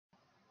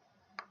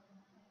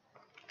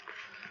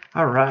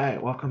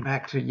Alright, welcome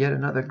back to yet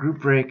another group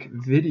break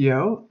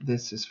video.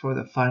 This is for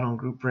the final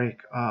group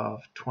break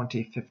of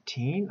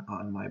 2015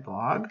 on my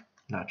blog,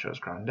 Nachos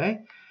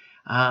Grande.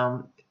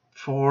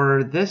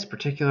 For this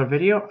particular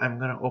video, I'm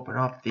going to open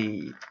up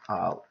the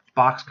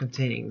box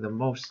containing the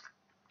most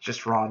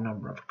just raw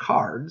number of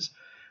cards,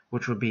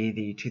 which would be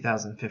the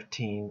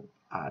 2015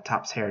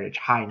 Topps Heritage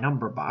High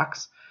Number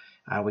box.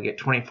 We get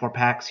 24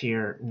 packs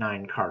here,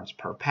 9 cards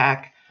per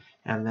pack.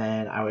 And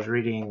then I was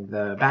reading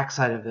the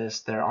backside of this.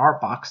 There are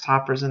box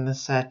toppers in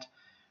this set.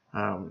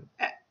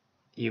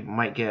 You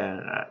might get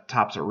a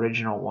Topps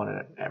original one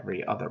in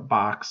every other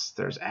box.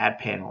 There's ad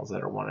panels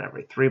that are one in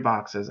every 3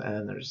 boxes. And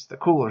then there's the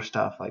cooler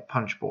stuff like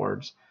punch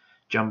boards,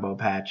 jumbo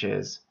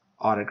patches,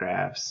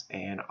 autographs,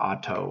 and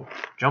auto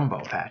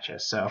jumbo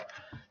patches. So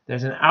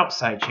there's an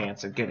outside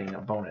chance of getting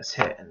a bonus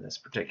hit in this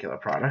particular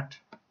product.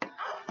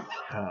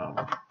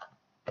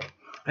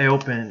 I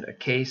opened a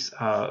case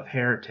of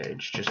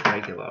Heritage, just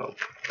regular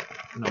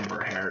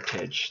number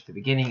Heritage, at the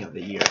beginning of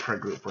the year for a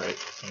group break,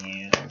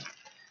 and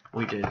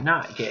we did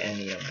not get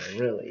any of the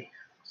really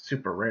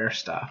super rare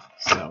stuff.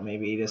 So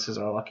maybe this is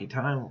our lucky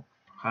time.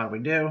 How do we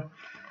do?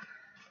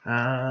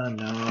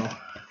 No,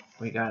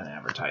 we got an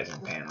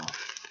advertising panel.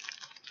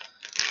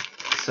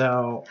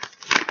 So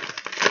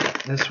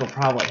this will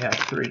probably have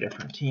 3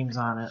 different teams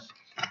on it.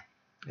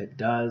 It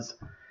does.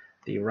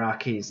 The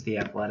Rockies, the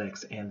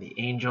Athletics, and the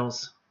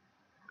Angels.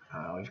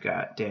 We've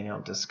got Daniel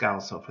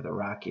Descalso for the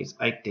Rockies,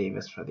 Ike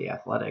Davis for the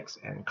Athletics,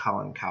 and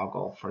Colin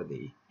Cowgill for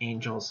the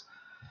Angels.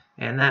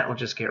 And that will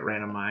just get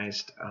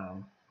randomized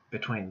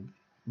between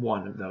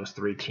one of those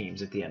 3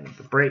 teams at the end of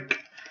the break.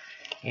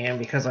 And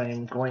because I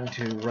am going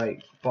to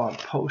write blog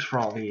posts for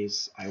all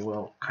these, I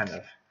will kind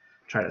of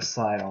try to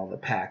slide all the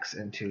packs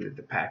into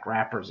the pack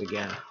wrappers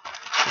again,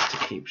 just to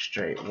keep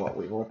straight what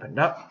we've opened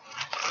up.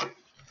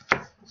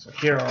 So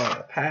here are all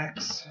the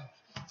packs.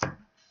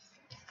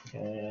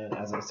 And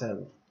as I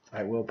said,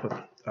 I will put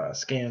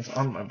scans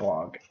on my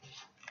blog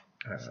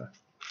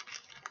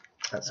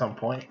at some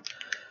point.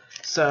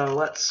 So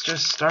let's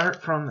just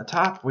start from the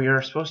top. We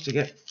are supposed to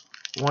get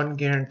 1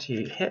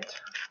 guaranteed hit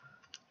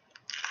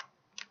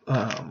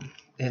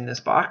in this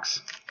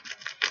box.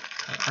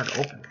 Hard to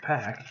open the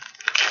pack.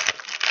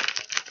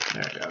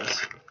 There it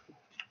goes.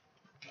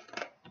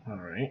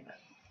 Alright.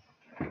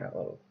 Got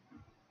little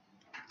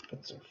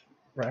bits of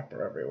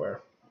wrapper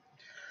everywhere.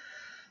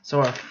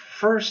 So our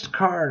first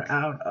card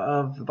out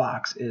of the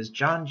box is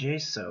John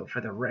Jaso for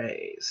the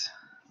Rays,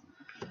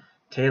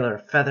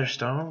 Taylor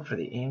Featherstone for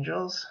the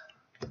Angels,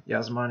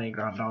 Yasmani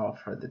Grandal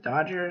for the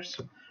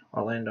Dodgers,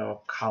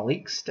 Orlando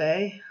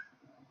Calixte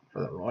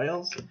for the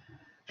Royals.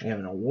 We have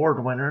an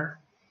award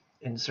winner,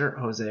 insert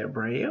Jose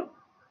Abreu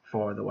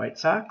for the White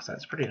Sox.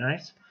 That's pretty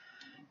nice.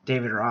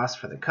 David Ross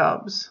for the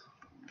Cubs,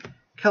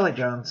 Kelly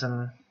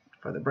Johnson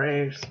for the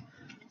Braves,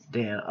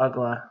 Dan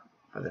Uggla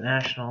for the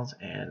Nationals,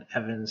 and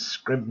Evan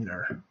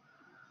Scribner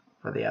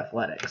for the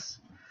Athletics.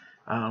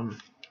 I'm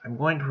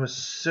going to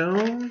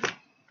assume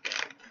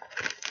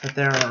that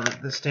there are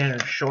the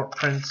standard short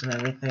prints and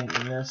everything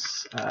in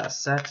this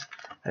set.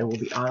 I will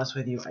be honest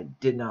with you, I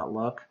did not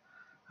look.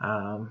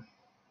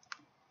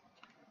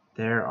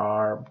 There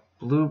are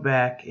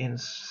blueback in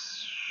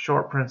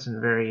short prints and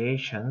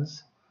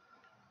variations.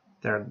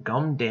 There are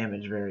gum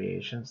damage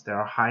variations. There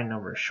are high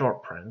number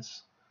short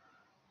prints,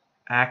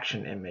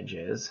 action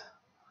images,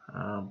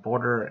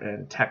 border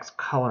and text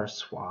color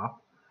swap,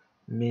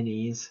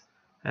 minis,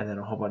 and then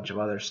a whole bunch of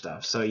other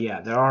stuff. So yeah,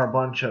 there are a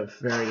bunch of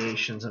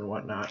variations and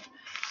whatnot.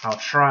 I'll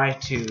try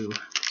to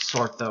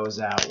sort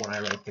those out when I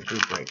write the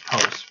group break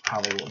post.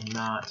 Probably will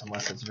not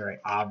unless it's very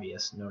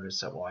obvious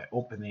noticeable I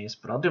open these,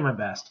 but I'll do my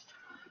best.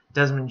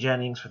 Desmond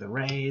Jennings for the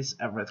Rays,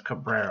 Everett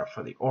Cabrera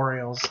for the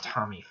Orioles,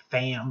 Tommy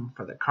Pham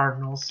for the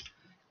Cardinals,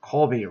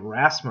 Colby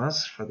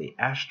Rasmus for the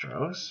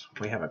Astros.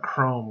 We have a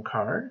chrome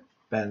card,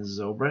 Ben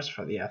Zobrist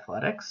for the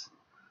Athletics.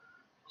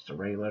 Just a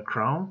regular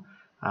chrome.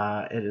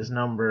 It is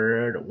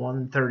numbered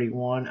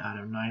 131 out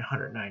of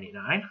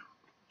 999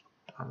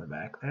 on the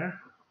back there.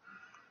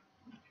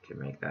 You can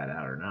make that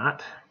out or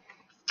not.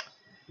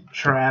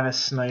 Travis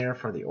Snyder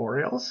for the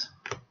Orioles,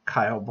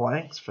 Kyle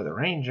Blanks for the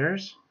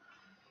Rangers,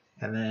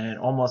 and then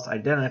almost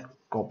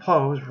identical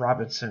pose,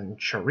 Robinson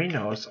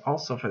Chirinos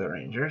also for the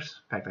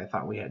Rangers. In fact, I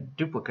thought we had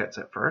duplicates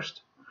at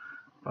first,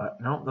 but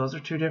no, those are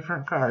 2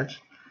 different cards.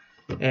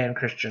 And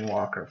Christian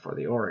Walker for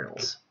the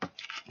Orioles.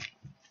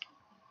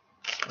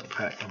 So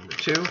pack number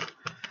 2.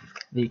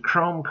 The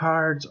chrome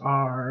cards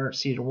are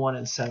seeded 1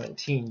 in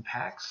 17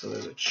 packs, so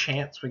there's a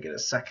chance we get a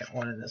second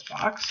one in this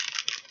box.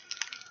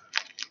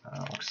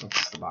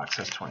 Since the box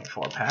has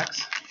 24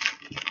 packs.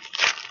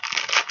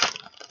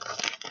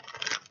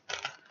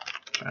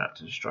 Try not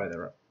to destroy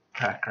the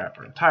pack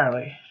wrapper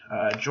entirely.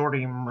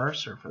 Jordy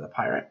Mercer for the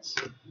Pirates,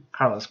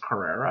 Carlos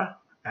Carrera,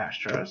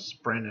 Astros,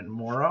 Brandon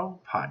Morrow,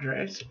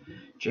 Padres,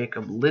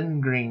 Jacob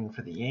Lindgren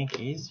for the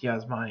Yankees,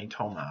 Yasmani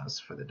Tomas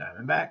for the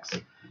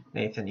Diamondbacks,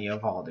 Nathan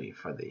Eovaldi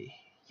for the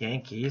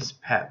Yankees,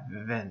 Pat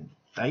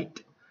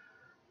Venditte,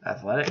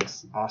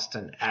 Athletics,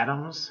 Austin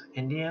Adams,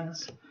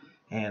 Indians,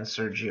 and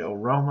Sergio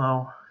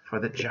Romo for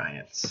the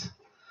Giants.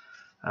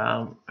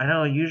 I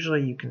know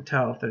usually you can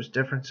tell if there's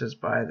differences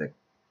by the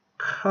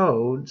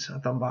codes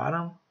at the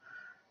bottom,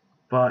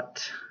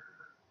 but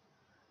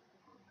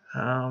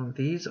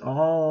these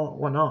all,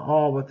 well, not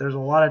all, but there's a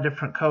lot of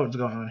different codes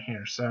going on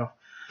here. So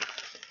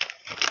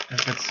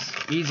if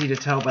it's easy to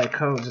tell by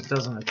codes, it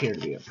doesn't appear to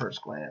be at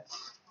first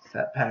glance.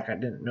 That pack, I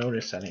didn't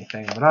notice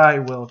anything, but I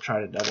will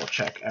try to double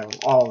check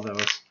all of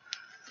those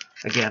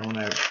again when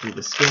I do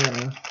the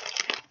scanning,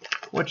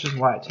 which is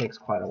why it takes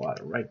quite a while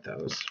to write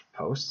those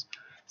posts.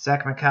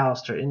 Zach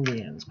McAllister,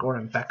 Indians.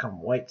 Gordon Beckham,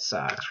 White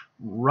Sox.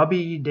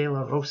 Rubby De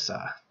La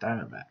Rosa,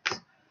 Diamondbacks.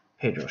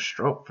 Pedro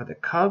Strop for the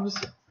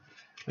Cubs.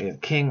 We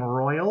have King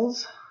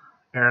Royals,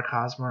 Eric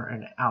Hosmer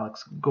and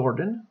Alex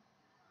Gordon.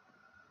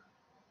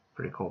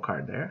 Pretty cool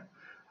card there.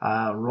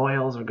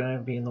 Royals are going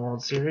to be in the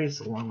World Series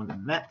along with the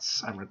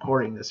Mets. I'm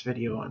recording this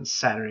video on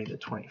Saturday the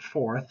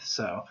 24th,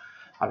 so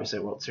obviously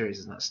the World Series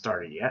is not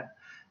started yet.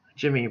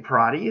 Jimmy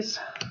Paredes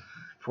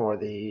for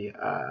the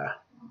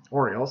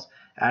Orioles.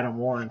 Adam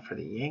Warren for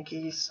the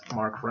Yankees.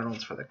 Mark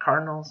Reynolds for the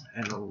Cardinals.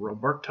 And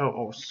Roberto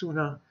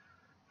Osuna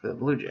for the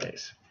Blue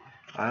Jays.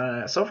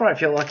 So far, I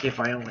feel lucky if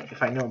I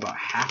know about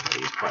half of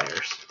these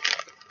players.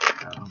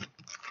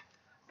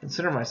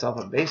 Consider myself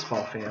a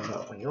baseball fan,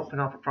 but when you open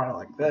up a product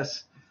like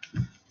this,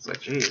 it's like,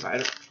 geez,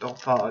 I don't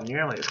follow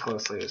nearly as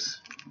closely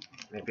as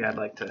maybe I'd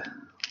like to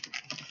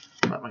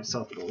let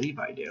myself believe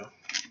I do.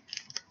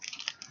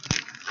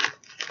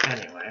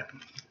 Anyway,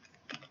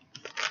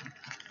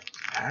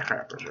 pack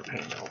wrappers are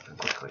painted to open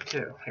quickly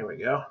too. Here we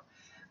go.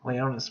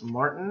 Leonis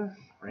Martin,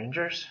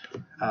 Rangers.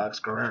 Alex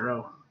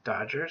Guerrero,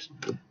 Dodgers.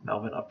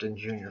 Melvin Upton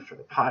Jr. for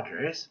the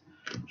Padres.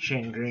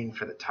 Shane Green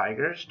for the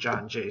Tigers.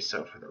 John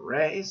Jaso for the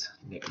Rays.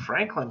 Nick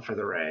Franklin for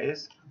the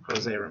Rays.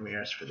 Jose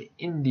Ramirez for the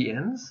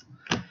Indians.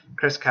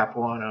 Chris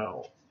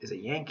Capuano is a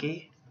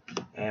Yankee.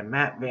 And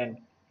Matt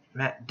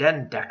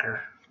Dendecker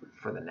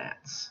for the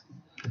Nats.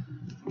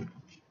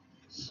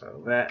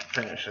 So that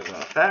finishes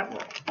off that.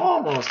 We're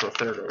almost a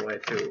third of the way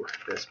through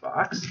this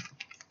box.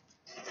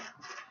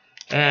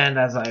 And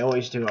as I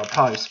always do, I'll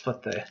probably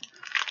split the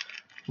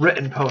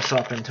written posts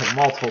up into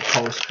multiple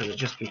posts because it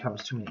just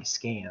becomes too many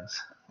scans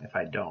if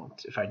I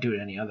do it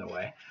any other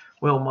way.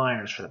 Will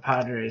Myers for the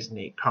Padres,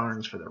 Nate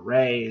Carnes for the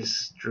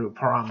Rays, Drew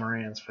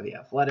Pomeranz for the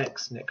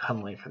Athletics, Nick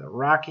Hundley for the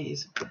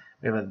Rockies.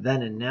 We have a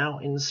then and now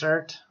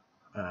insert.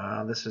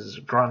 This is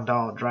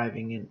Grandal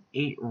driving in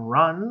 8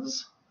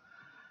 runs.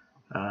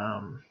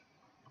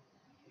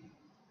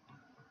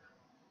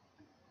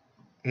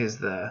 Is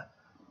the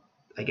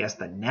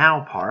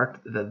now part.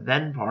 The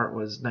then part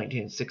was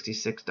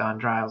 1966 Don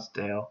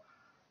Drysdale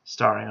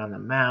starring on the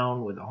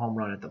mound with a home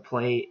run at the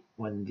plate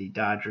when the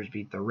Dodgers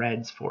beat the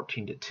Reds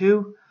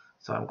 14-2.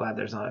 So I'm glad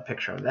there's not a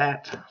picture of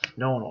that.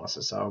 No one wants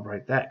to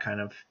celebrate that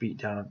kind of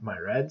beatdown of my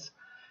Reds.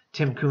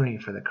 Tim Cooney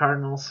for the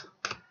Cardinals.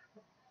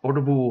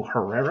 Odubel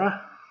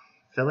Herrera,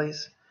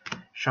 Phillies.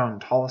 Sean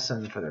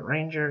Tolleson for the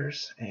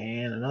Rangers.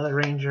 And another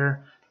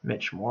Ranger,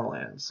 Mitch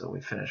Moreland. So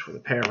we finish with a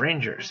pair of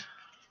Rangers.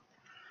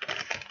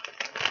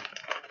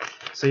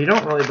 So you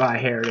don't really buy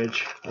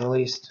Heritage, or at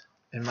least,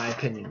 in my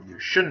opinion, you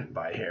shouldn't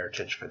buy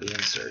Heritage for the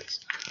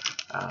inserts.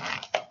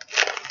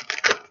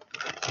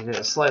 You did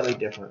a slightly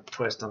different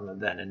twist on the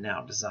then and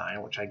now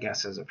design, which I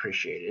guess is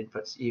appreciated,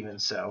 but even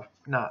so,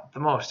 not the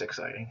most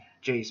exciting.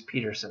 Jace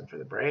Peterson for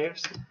the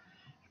Braves.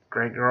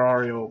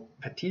 Gregorio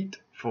Petit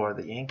for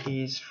the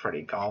Yankees.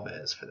 Freddie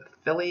Galvez for the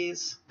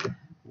Phillies.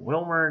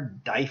 Wilmer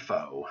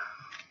Difo,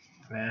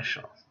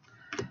 Nationals.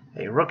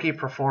 A rookie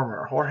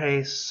performer,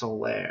 Jorge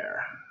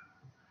Soler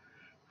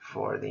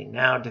for the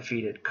now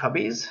defeated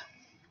Cubbies.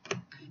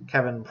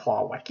 Kevin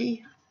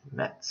Plawecki,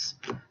 Mets.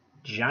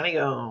 Johnny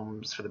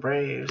Gomes for the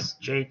Braves.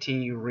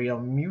 JT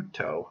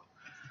Realmuto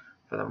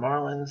for the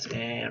Marlins.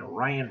 And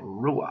Ryan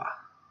Rua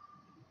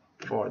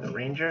for the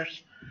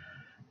Rangers.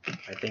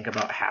 I think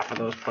about half of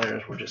those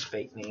players were just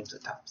fake names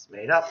that Topps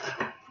made up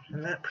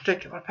in that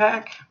particular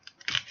pack.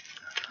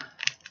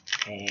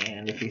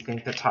 And if you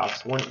think the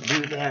Topps wouldn't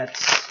do that,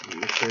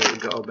 you should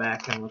go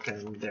back and look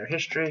in their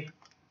history.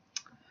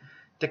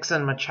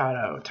 Dixon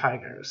Machado,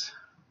 Tigers.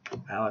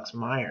 Alex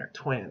Meyer,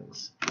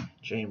 Twins.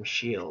 James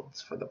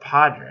Shields for the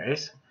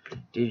Padres.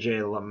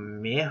 DJ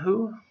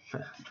LeMahieu,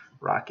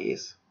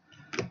 Rockies.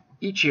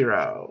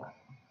 Ichiro,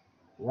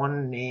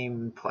 one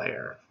name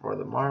player for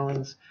the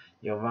Marlins.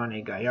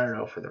 Giovanni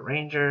Gallardo for the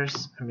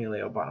Rangers.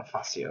 Emilio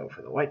Bonifacio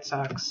for the White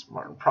Sox.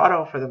 Martin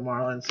Prado for the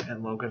Marlins.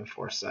 And Logan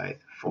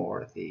Forsythe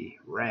for the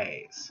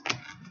Rays.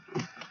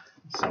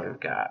 So we've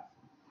got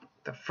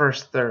the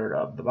first third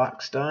of the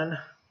box done.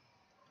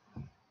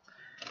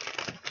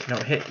 No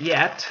hit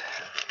yet,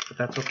 but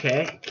that's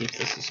okay. Keeps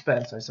the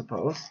suspense, I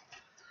suppose.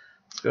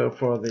 Let's go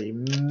for the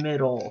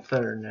middle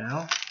third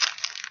now.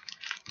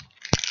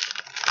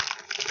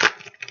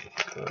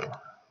 So,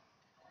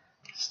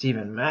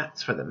 Steven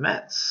Matz for the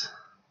Mets.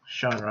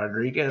 Sean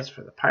Rodriguez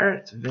for the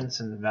Pirates.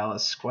 Vincent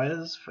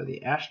Velasquez for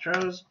the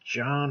Astros.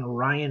 John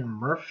Ryan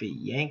Murphy,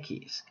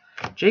 Yankees.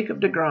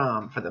 Jacob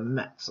deGrom for the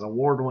Mets.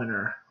 Award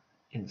winner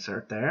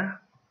insert there.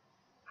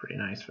 Pretty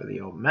nice for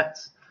the old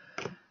Mets.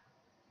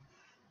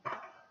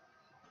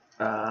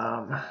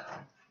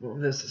 Move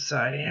this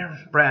aside here.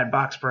 Brad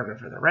Boxberger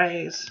for the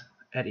Rays.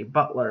 Eddie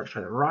Butler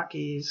for the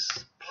Rockies.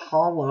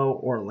 Paulo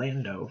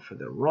Orlando for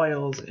the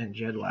Royals. And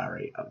Jed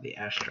Lowry of the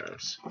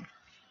Astros.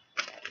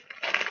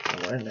 So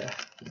we're in the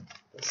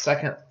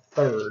second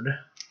third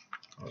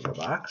of the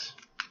box.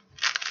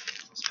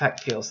 This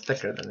pack feels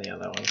thicker than the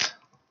other ones,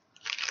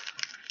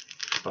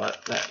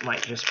 but that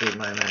might just be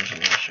my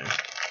imagination.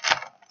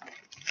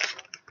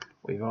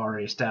 We've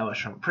already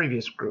established from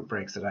previous group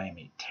breaks that I am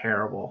a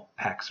terrible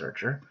pack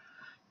searcher.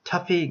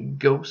 Tuffy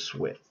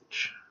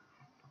Ghostwitch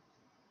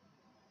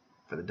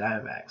for the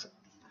Diamondbacks.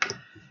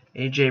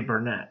 AJ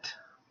Burnett,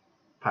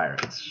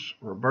 Pirates.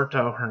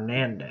 Roberto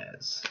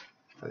Hernandez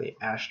for the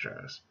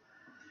Astros.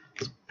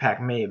 This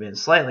pack may have been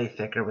slightly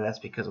thicker, but that's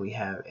because we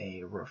have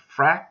a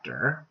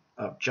refractor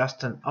of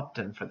Justin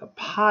Upton for the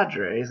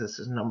Padres. This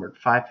is numbered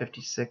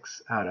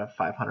 556 out of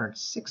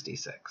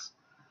 566.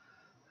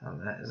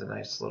 That is a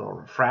nice little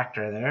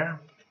refractor there,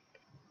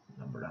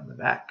 numbered on the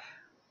back.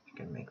 You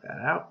can make that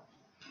out.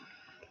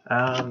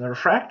 The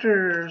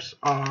refractors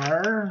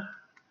are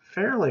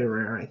fairly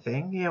rare, I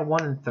think. Yeah,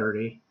 1 in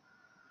 30.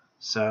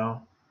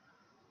 So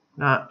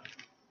not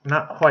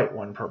quite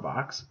one per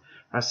box.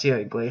 Raciel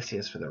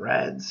Iglesias for the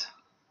Reds.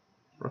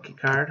 Rookie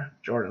card.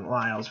 Jordan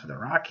Lyles for the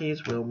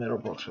Rockies. Will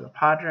Middlebrooks for the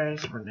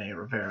Padres. Rene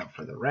Rivera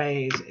for the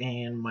Rays.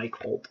 And Mike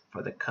Holt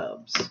for the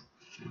Cubs.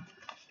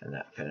 And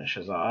that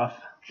finishes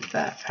off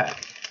that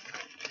pack.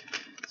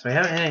 So we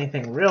haven't had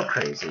anything real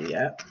crazy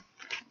yet.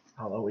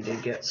 Although we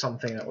did get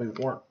something that we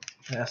weren't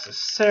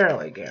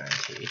necessarily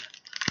guaranteed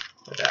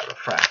with that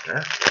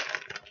refractor.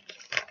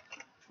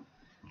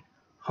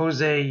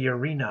 Jose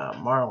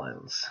Urena,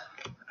 Marlins.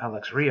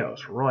 Alex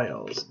Rios,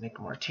 Royals. Nick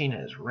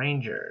Martinez,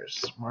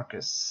 Rangers.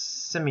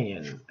 Marcus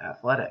Semien,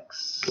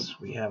 Athletics.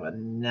 We have a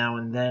now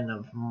and then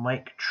of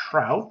Mike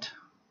Trout.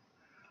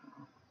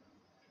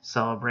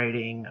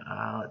 Celebrating,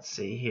 let's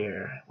see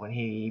here, when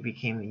he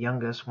became the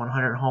youngest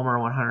 100 homer,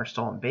 100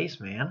 stolen base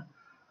man.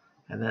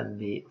 And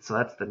then so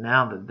that's the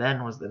now. The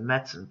then was the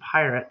Mets and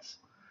Pirates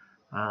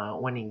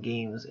winning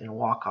games in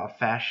walk-off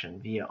fashion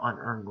via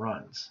unearned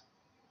runs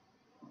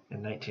in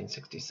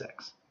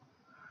 1966.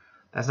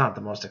 That's not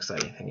the most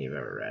exciting thing you've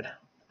ever read.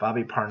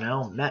 Bobby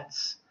Parnell,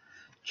 Mets.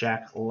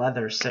 Jack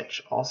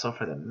Leathersich, also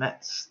for the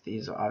Mets.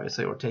 These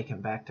obviously were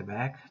taken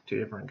back-to-back, two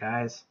different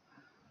guys,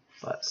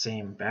 but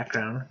same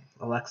background.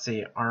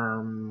 Alexi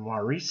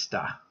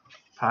Armarista,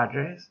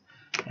 Padres.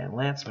 And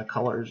Lance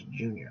McCullers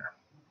Jr.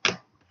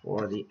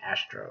 for the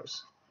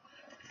Astros.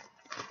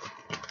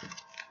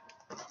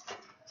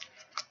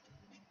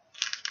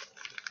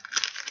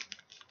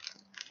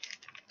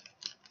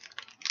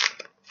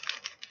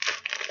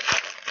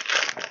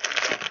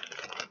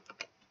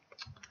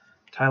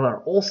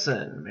 Tyler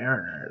Olson,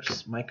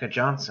 Mariners. Micah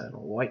Johnson,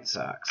 White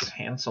Sox.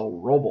 Hansel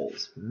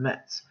Robles,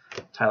 Mets.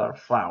 Tyler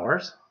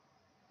Flowers,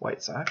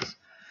 White Sox.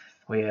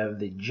 We have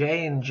the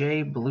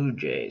J&J Blue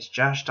Jays,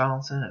 Josh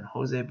Donaldson and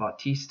Jose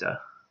Bautista.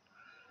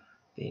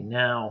 The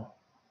now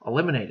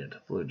eliminated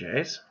Blue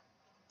Jays.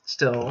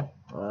 Still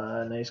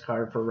a nice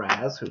card for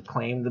Raz, who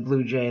claimed the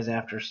Blue Jays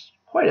after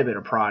quite a bit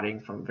of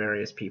prodding from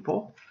various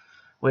people,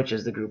 which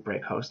is the group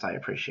break host. I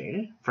appreciate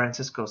it.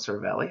 Francisco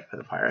Cervelli for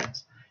the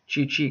Pirates.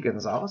 Chichi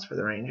Gonzalez for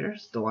the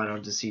Rangers. Delano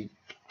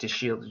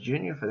DeShields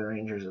Jr. for the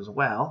Rangers as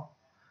well.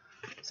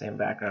 Same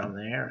background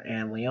there.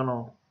 And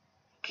Leonel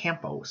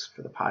Campos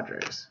for the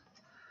Padres.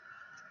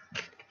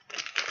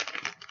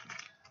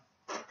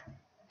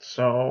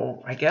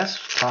 So I guess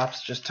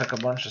Topps just took a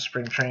bunch of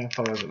spring training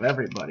photos of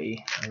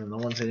everybody, and then the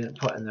ones they didn't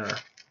put in their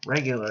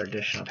regular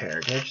edition of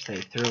Heritage, they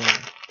threw in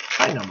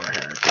high number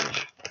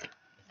Heritage.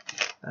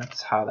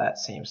 That's how that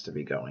seems to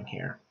be going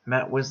here.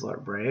 Matt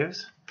Wisler,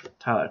 Braves.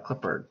 Tyler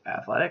Clippard,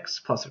 Athletics.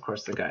 Plus, of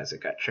course, the guys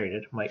that got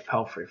traded. Mike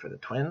Pelfrey for the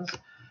Twins.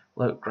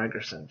 Luke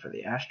Gregerson for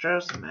the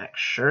Astros.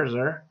 Max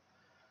Scherzer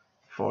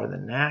for the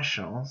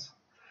Nationals.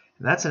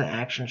 And that's an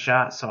action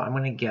shot, so I'm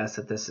going to guess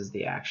that this is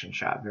the action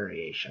shot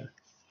variation.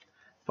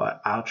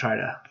 But I'll try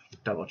to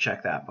double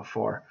check that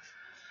before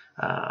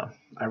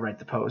I write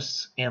the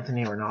posts.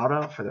 Anthony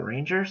Ronaldo for the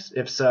Rangers.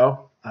 If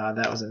so,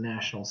 that was a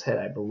Nationals hit,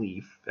 I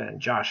believe. And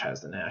Josh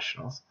has the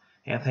Nationals.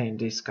 Anthony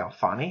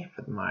DeScalfani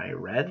for my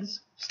Reds.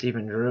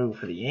 Stephen Drew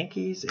for the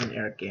Yankees. And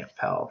Eric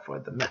Gampel for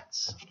the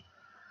Mets.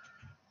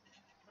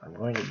 I'm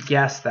going to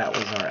guess that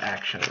was our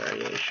action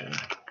variation.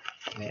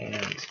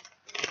 And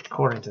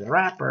according to the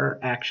wrapper,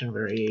 action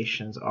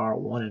variations are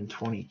 1 in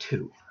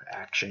 22.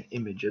 Action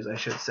images, I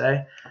should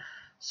say.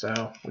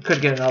 So we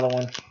could get another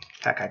one.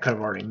 Heck, I could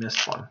have already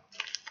missed one.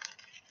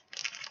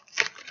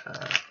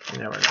 You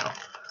never know.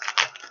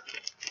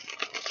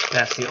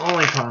 That's the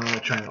only problem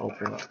with trying to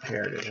open up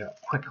Heritage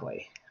up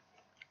quickly.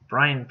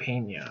 Brian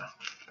Pena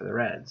for the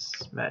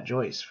Reds. Matt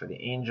Joyce for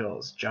the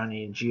Angels.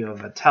 Johnny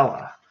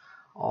Giovatella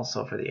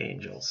also for the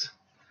Angels.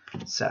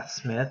 Seth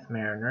Smith,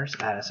 Mariners.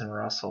 Addison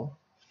Russell,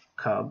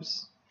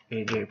 Cubs.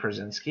 AJ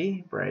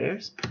Pierzynski,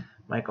 Braves.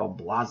 Michael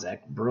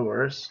Blazek,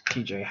 Brewers.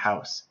 TJ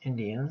House,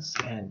 Indians.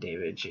 And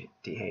David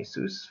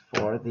DeJesus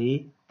for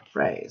the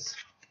Rays.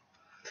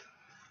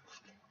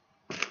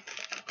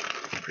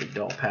 Pretty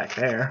dull pack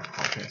there,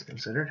 all things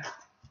considered.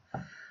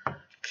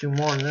 2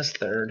 more in this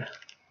third.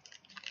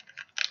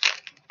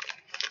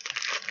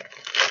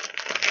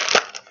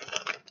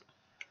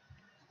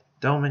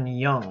 Doman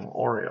Young,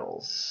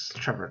 Orioles.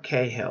 Trevor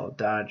Cahill,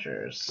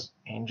 Dodgers.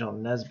 Angel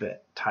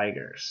Nesbitt,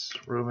 Tigers.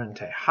 Ruben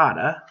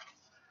Tejada,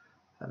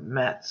 the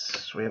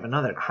Mets. We have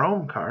another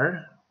Chrome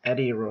card.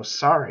 Eddie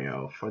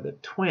Rosario for the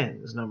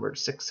Twins, numbered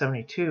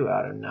 672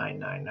 out of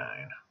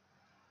 999.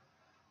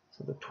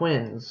 So the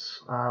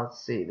Twins,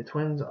 let's see, the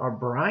Twins are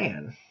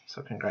Brian.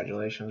 So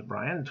congratulations,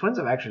 Brian. The Twins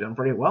have actually done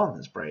pretty well in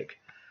this break.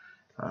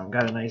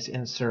 Got a nice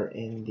insert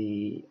in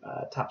the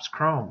Topps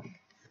Chrome,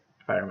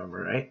 if I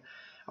remember right.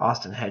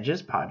 Austin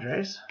Hedges,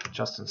 Padres.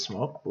 Justin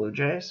Smoke, Blue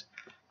Jays.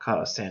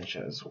 Carlos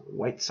Sanchez,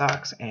 White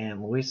Sox.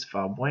 And Luis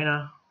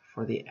Valbuena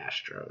for the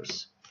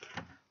Astros.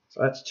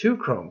 So that's 2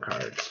 Chrome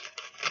cards,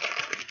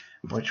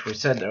 which we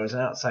said there was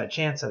an outside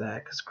chance of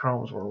that because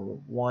Chromes were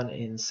 1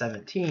 in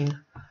 17.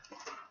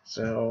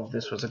 So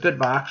this was a good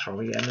box where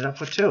we ended up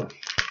with 2.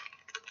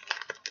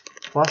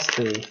 Plus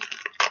the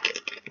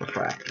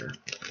refractor.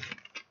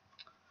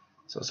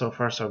 So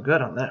far so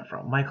good on that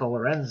front. Michael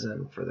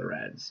Lorenzen for the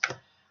Reds.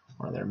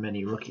 One of their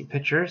many rookie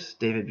pitchers.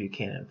 David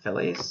Buchanan,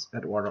 Phillies.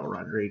 Eduardo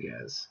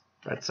Rodriguez,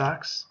 Red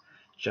Sox.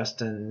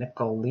 Justin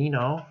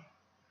Nicolino,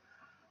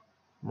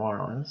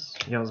 Marlins.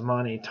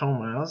 Yasmani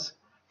Tomas,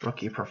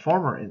 rookie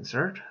performer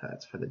insert.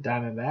 That's for the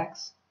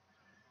Diamondbacks,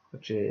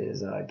 which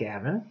is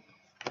Gavin.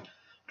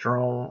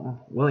 Jerome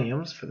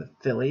Williams for the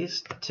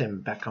Phillies.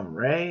 Tim Beckham,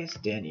 Rays.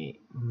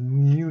 Danny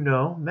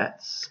Muno,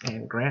 Mets.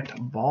 And Grant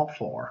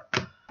Balfour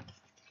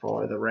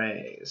for the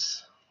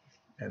Rays.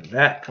 And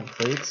that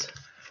completes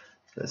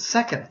the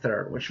second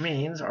third, which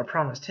means our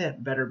promised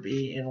hit better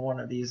be in one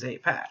of these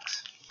 8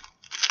 packs.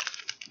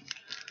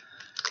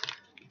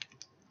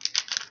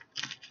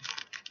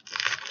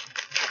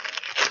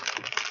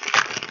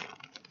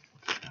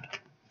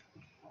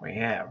 We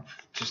have,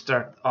 to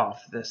start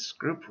off this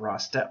group,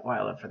 Ross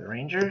Detweiler for the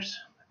Rangers,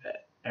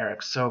 Eric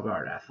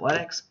Sogard,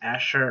 Athletics,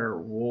 Asher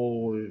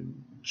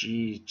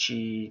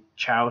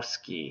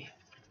Wojciechowski,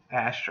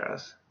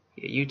 Astros.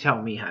 Yeah, you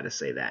tell me how to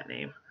say that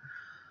name.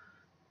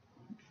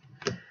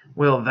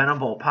 Will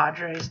Venable,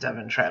 Padres.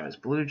 Devin Travis,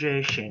 Blue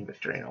Jays. Shane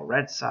Victorino,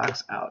 Red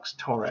Sox. Alex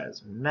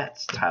Torres,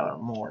 Mets. Tyler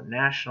Moore,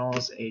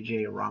 Nationals.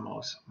 AJ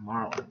Ramos,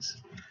 Marlins.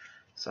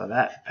 So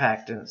that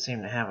pack didn't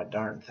seem to have a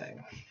darn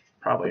thing.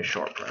 Probably a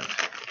short print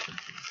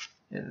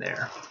in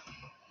there.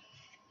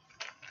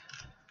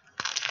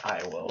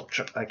 I will,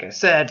 like I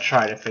said,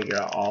 try to figure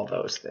out all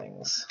those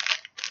things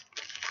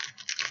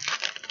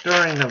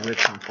during the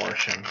written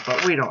portion,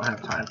 but we don't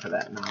have time for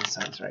that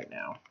nonsense right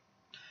now.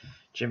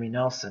 Jimmy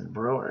Nelson,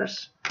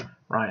 Brewers.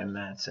 Ryan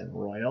Madsen,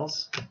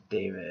 Royals.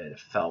 David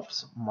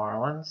Phelps,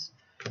 Marlins.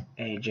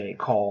 AJ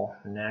Cole,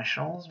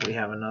 Nationals. We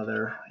have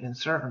another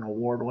insert, an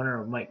award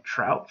winner of Mike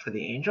Trout for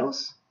the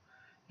Angels.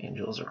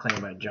 Angels are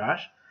claimed by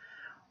Josh.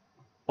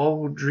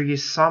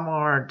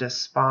 Odrisamer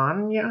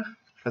Despaigne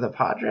for the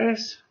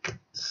Padres.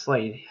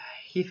 Slade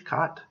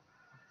Heathcott,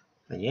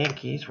 the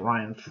Yankees.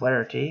 Ryan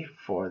Flaherty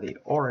for the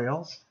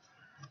Orioles.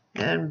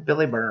 And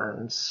Billy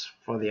Burns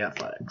for the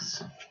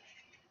Athletics.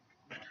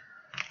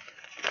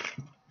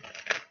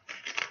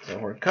 So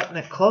we're cutting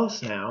it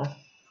close now.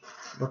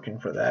 Looking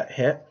for that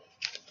hit.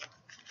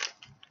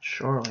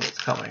 Surely it's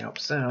coming up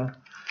soon.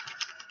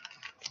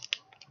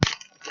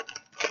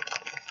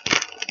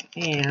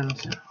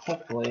 And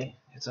hopefully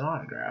it's an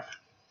autograph.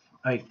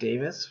 Ike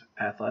Davis,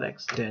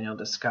 Athletics. Daniel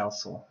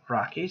Descalso,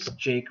 Rockies.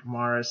 Jake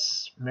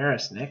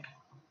Marisnick,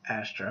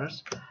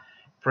 Astros.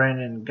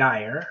 Brandon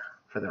Geyer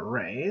for the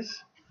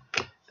Rays.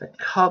 The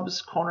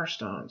Cubs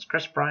cornerstones,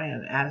 Chris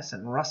Bryant and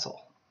Addison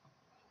Russell.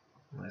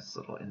 Nice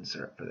little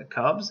insert for the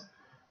Cubs.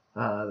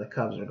 The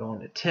Cubs are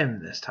going to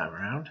Tim this time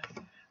around.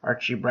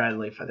 Archie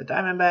Bradley for the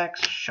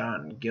Diamondbacks.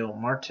 Sean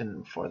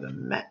Gilmartin for the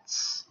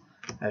Mets.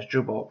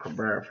 Asdrubal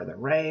Cabrera for the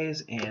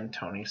Rays. And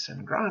Tony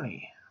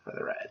Cingrani for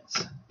the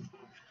Reds.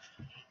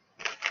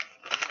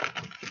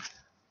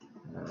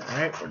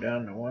 Alright, we're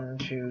down to 1,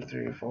 2,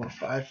 3, 4,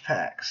 5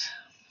 packs.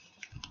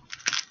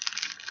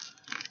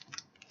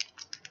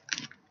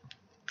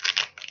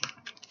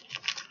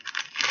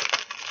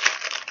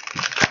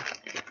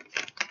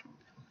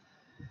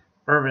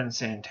 Irvin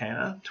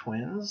Santana,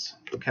 Twins.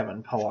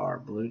 Kevin Pillar,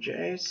 Blue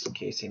Jays.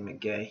 Casey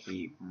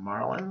McGahee,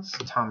 Marlins.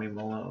 Tommy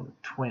Malone,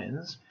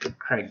 Twins.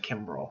 Craig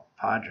Kimbrell,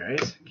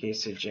 Padres.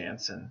 Casey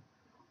Jansen,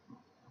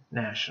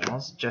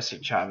 Nationals. Jesse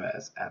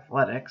Chavez,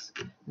 Athletics.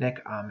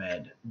 Nick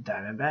Ahmed,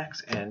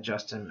 Diamondbacks. And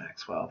Justin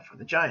Maxwell for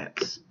the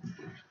Giants.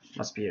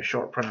 Must be a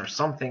short print or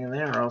something in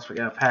there, or else we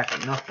got a pack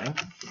of nothing.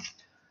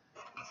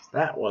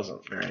 That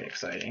wasn't very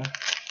exciting.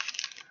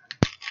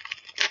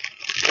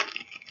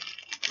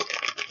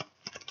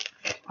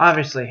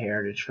 Obviously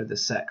Heritage for the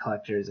set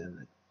collectors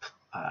and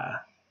the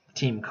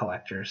team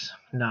collectors,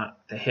 not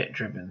the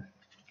hit-driven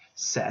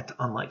set,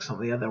 unlike some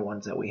of the other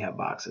ones that we have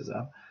boxes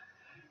of.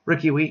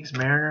 Ricky Weeks,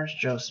 Mariners.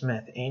 Joe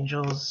Smith,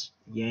 Angels.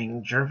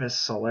 Yang Jervis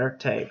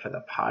Solarte for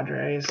the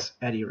Padres,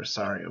 Eddie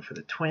Rosario for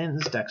the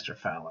Twins, Dexter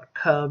Fowler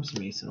Cubs,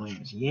 Mason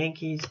Williams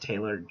Yankees,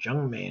 Taylor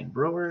Jungmann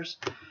Brewers,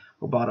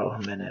 Roberto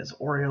Jimenez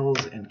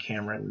Orioles, and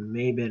Cameron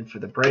Maybin for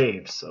the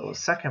Braves. So a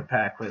second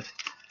pack with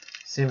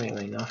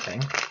seemingly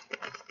nothing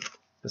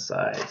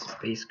besides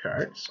base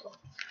cards.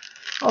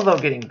 Although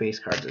getting base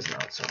cards is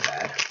not so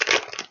bad.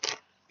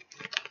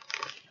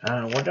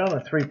 We're down to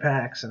 3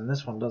 packs, and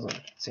this one doesn't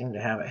seem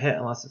to have a hit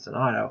unless it's an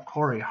auto.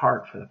 Corey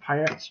Hart for the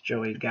Pirates,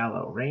 Joey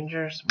Gallo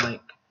Rangers,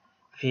 Mike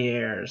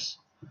Fiers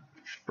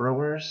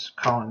Brewers,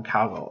 Colin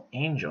Cowgill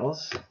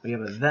Angels. We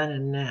have a then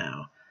and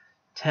now.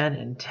 10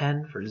 and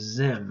 10 for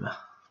Zim.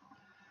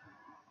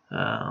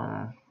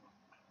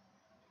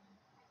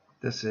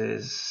 This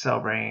is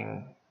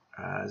celebrating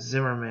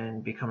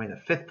Zimmerman becoming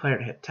the 5th player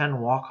to hit 10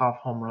 walk-off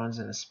home runs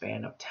in a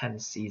span of 10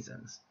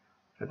 seasons.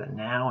 For the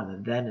now, and the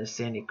then is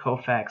Sandy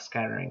Koufax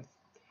scattering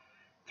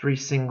 3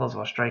 singles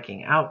while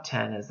striking out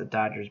 10 as the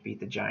Dodgers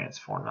beat the Giants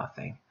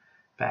 4-0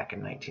 back in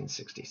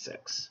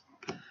 1966.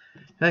 I feel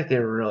like they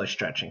were really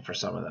stretching for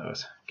some of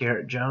those.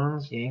 Garrett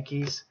Jones,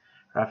 Yankees,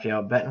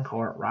 Rafael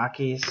Betancourt,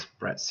 Rockies,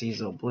 Brett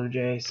Cecil, Blue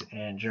Jays,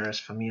 and Juris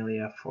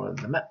Familia for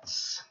the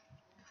Mets.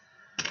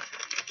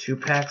 2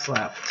 packs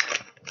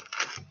left.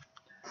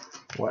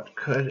 What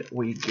could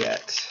we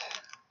get?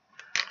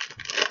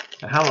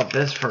 And how about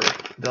this for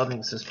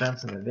building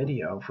suspense in the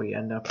video if we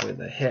end up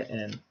with a hit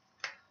in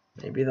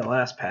maybe the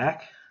last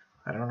pack?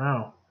 I don't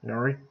know.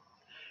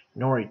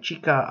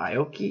 Norichika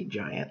Aoki,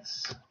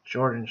 Giants.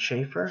 Jordan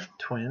Schaefer,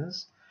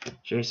 Twins.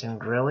 Jason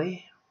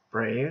Grilli,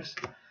 Braves.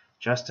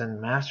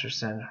 Justin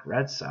Masterson,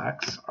 Red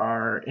Sox.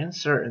 Our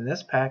insert in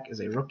this pack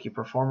is a rookie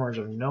performers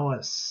of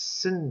Noah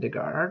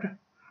Syndergaard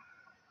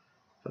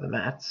for the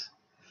Mets.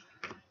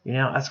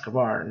 Yunel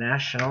Escobar,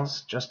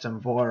 Nationals, Justin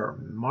Bour,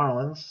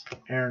 Marlins,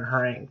 Aaron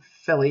Harang,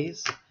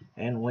 Phillies,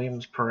 and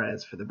Williams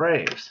Perez for the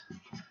Braves.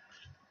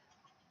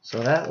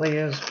 So that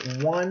leaves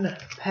 1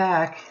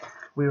 pack.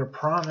 We were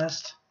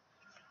promised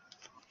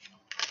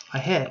a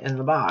hit in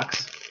the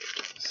box,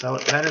 so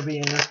it better be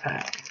in this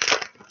pack.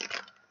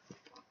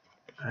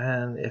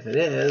 And if it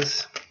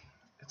is,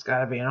 it's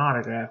got to be an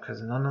autograph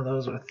because none of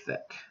those were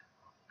thick.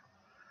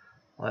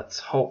 Let's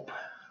hope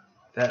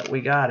that we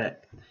got it.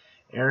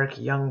 Eric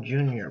Young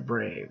Jr.,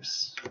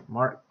 Braves.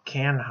 Mark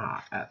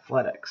Canha,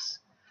 Athletics.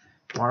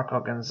 Marco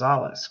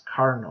Gonzalez,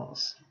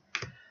 Cardinals.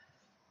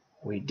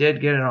 We did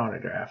get an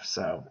autograph,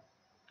 so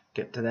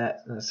get to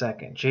that in a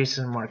second.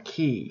 Jason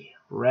Marquis,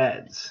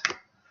 Reds.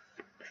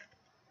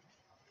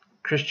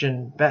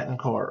 Christian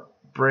Betancourt,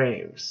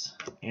 Braves.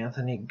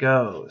 Anthony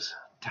Goes,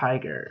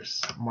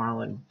 Tigers.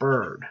 Marlon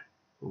Byrd,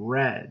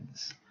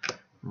 Reds.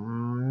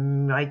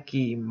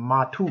 Mikey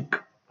Matuk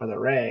for the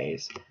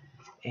Rays.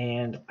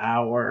 And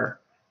our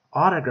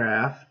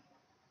autograph,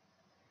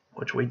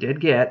 which we did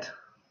get,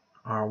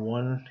 our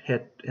 1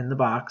 hit in the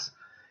box,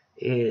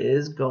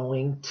 is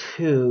going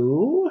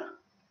to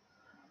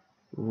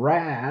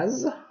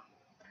Raz,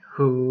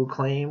 who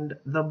claimed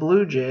the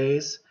Blue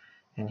Jays,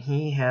 and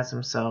he has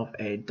himself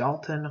a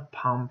Dalton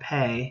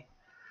Pompey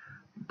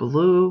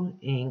blue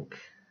ink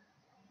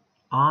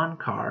on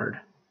card.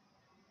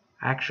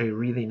 Actually,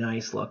 really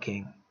nice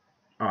looking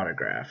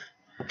autograph.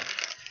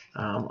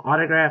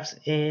 Autographs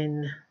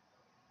in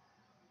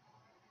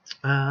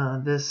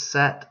this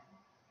set.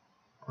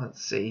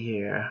 Let's see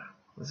here.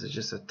 This is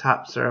just a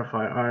top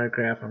certified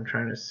autograph. I'm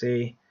trying to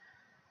see.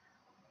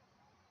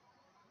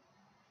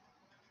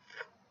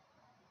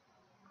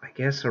 I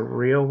guess a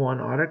real 1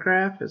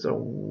 autograph is a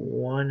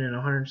 1 in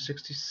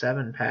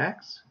 167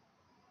 packs.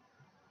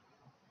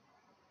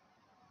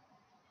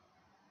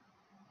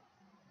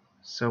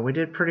 So we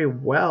did pretty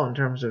well in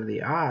terms of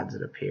the odds,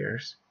 it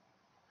appears.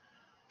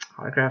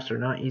 Autographs are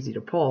not easy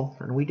to pull,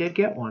 and we did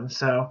get one.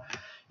 So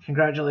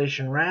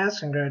congratulations, Raz.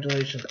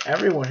 Congratulations to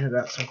everyone who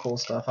got some cool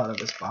stuff out of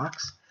this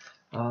box.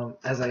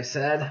 As I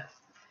said,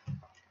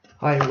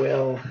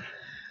 they're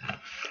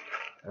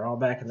all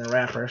back in the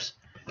wrappers.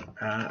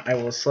 I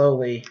will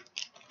slowly,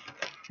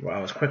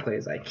 well, as quickly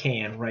as I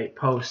can, write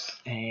posts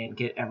and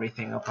get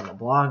everything up on the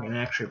blog. And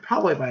actually,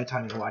 probably by the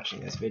time you're watching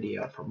this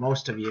video, for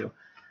most of you,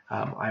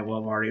 I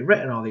will have already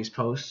written all these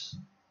posts.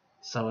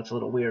 So it's a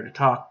little weird to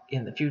talk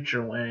in the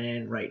future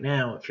when right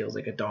now it feels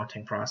like a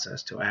daunting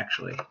process to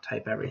actually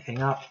type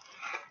everything up.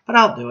 But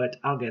I'll do it.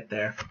 I'll get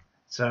there.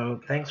 So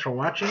thanks for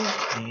watching,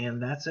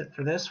 and that's it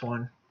for this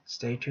one.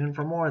 Stay tuned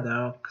for more,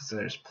 though, because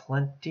there's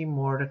plenty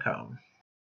more to come.